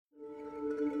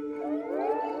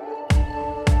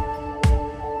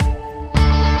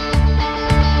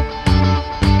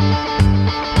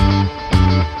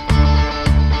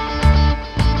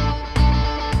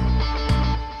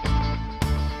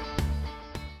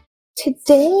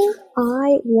Today,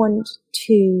 I want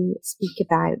to speak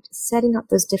about setting up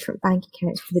those different bank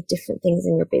accounts for the different things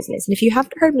in your business. And if you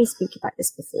haven't heard me speak about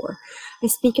this before, I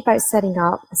speak about setting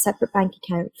up a separate bank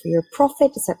account for your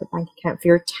profit, a separate bank account for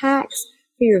your tax,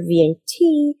 for your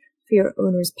VAT, for your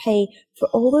owner's pay, for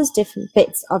all those different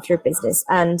bits of your business.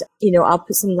 And, I'll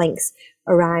put some links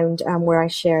around where I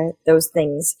share those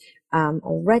things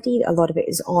already. A lot of it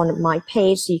is on my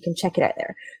page, so you can check it out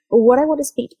there. But what I want to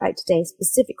speak about today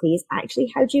specifically is actually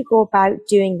how do you go about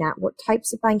doing that? What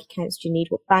types of bank accounts do you need?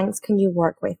 What banks can you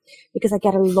work with? Because I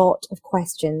get a lot of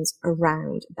questions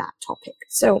around that topic.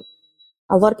 So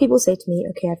a lot of people say to me,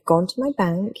 okay, I've gone to my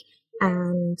bank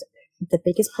and the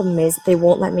biggest problem is they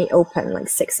won't let me open like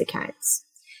 6 accounts.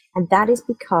 And that is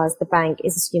because the bank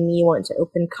is assuming you want to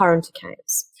open current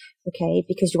accounts. Okay,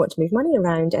 because you want to move money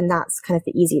around, and that's kind of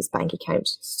the easiest bank account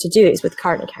to do is with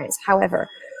current accounts. However,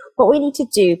 what we need to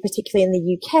do, particularly in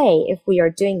the UK, if we are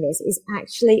doing this, is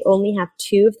actually only have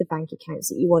 2 of the bank accounts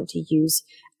that you want to use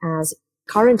as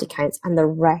current accounts and the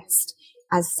rest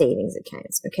as savings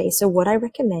accounts. Okay, so what I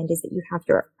recommend is that you have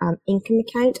your income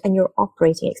account and your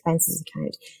operating expenses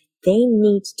account. They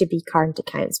need to be current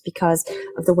accounts because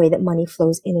of the way that money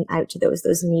flows in and out to those.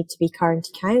 Those need to be current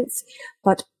accounts.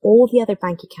 But all the other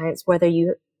bank accounts, whether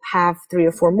you have 3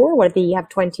 or 4 more, whether you have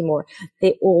 20 more,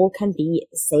 they all can be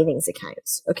savings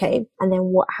accounts. Okay. And then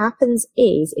what happens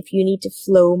is if you need to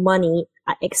flow money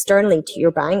externally to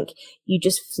your bank, you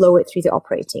just flow it through the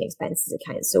operating expenses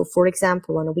account. So for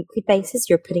example, on a weekly basis,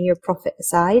 you're putting your profit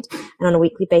aside, and on a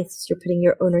weekly basis, you're putting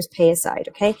your owner's pay aside.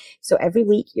 Okay. So every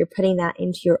week you're putting that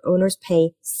into your owner's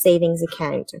pay savings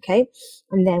account. Okay.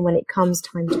 And then when it comes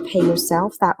time to pay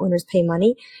yourself that owner's pay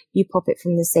money, you pop it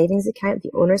from the savings account,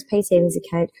 the owner's pay savings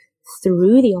account,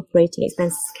 through the operating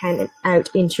expenses account and out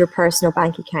into your personal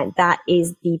bank account. That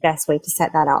is the best way to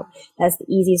set that up. That's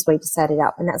the easiest way to set it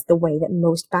up. And that's the way that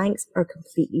most banks are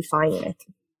completely fine with.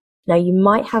 Now, you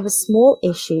might have a small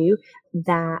issue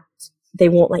that they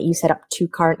won't let you set up 2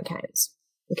 current accounts.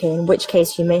 Okay, in which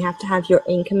case you may have to have your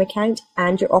income account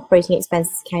and your operating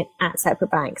expenses account at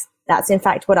separate banks. That's in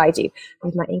fact what I do. I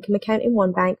have my income account in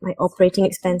one bank, my operating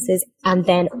expenses, and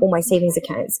then all my savings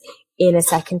accounts in a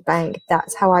second bank.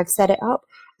 That's how I've set it up,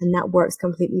 and that works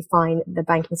completely fine. The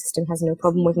banking system has no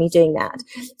problem with me doing that.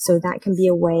 So that can be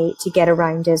a way to get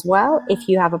around as well. If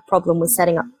you have a problem with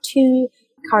setting up 2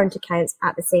 current accounts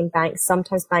at the same bank,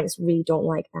 sometimes banks really don't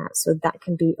like that. So that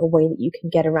can be a way that you can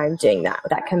get around doing that.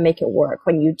 That can make it work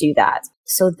when you do that.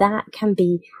 So that can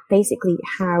be basically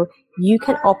how you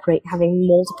can operate having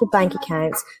multiple bank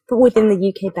accounts, but within the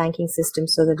UK banking system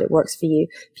so that it works for you.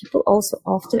 People also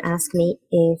often ask me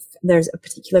if there's a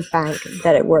particular bank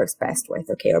that it works best with,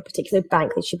 okay, or a particular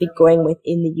bank they should be going with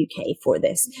in the UK for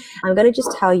this. I'm going to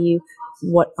just tell you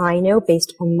what I know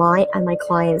based on my and my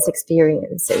clients'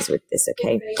 experiences with this,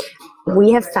 okay?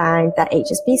 We have found that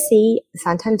HSBC,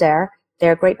 Santander,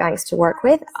 they're great banks to work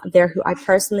with. They're who I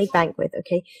personally bank with,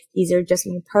 okay? These are just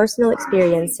my personal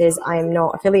experiences. I am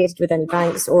not affiliated with any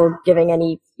banks or giving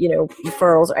any,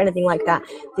 referrals or anything like that.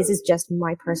 This is just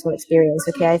my personal experience,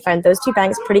 okay? I found those 2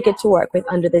 banks pretty good to work with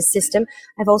under this system.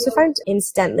 I've also found,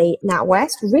 incidentally,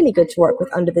 NatWest really good to work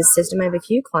with under this system. I have a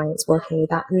few clients working with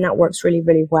that, and that works really,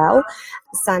 really well.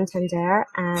 Santander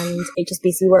and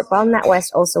HSBC work well.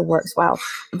 NatWest also works well.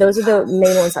 Those are the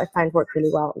main ones I found work really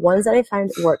well. Ones that I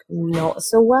found work not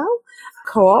so well.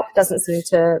 Co-op doesn't seem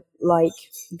to like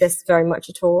this very much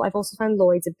at all. I've also found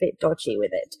Lloyd's a bit dodgy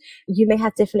with it. You may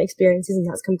have different experiences, and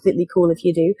that's completely cool if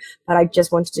you do, but I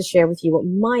just wanted to share with you what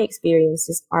my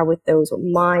experiences are with those, what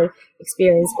my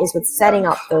experience is with setting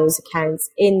up those accounts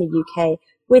in the UK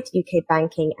with UK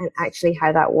banking, and actually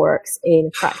how that works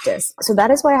in practice. So that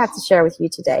is what I have to share with you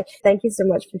today. Thank you so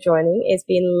much for joining. It's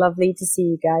been lovely to see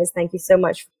you guys. Thank you so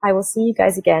much. I will see you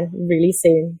guys again really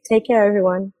soon. Take care,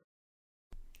 everyone.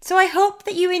 So I hope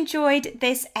that you enjoyed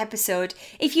this episode.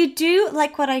 If you do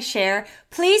like what I share,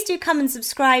 please do come and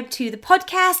subscribe to the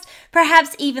podcast,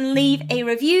 perhaps even leave a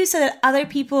review so that other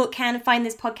people can find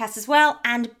this podcast as well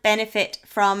and benefit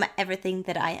from everything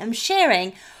that I am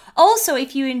sharing. Also,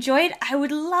 if you enjoyed, I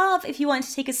would love if you want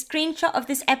to take a screenshot of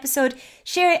this episode,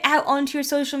 share it out onto your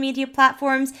social media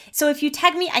platforms. So if you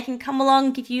tag me, I can come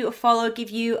along, give you a follow,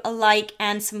 give you a like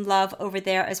and some love over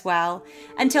there as well.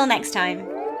 Until next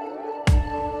time.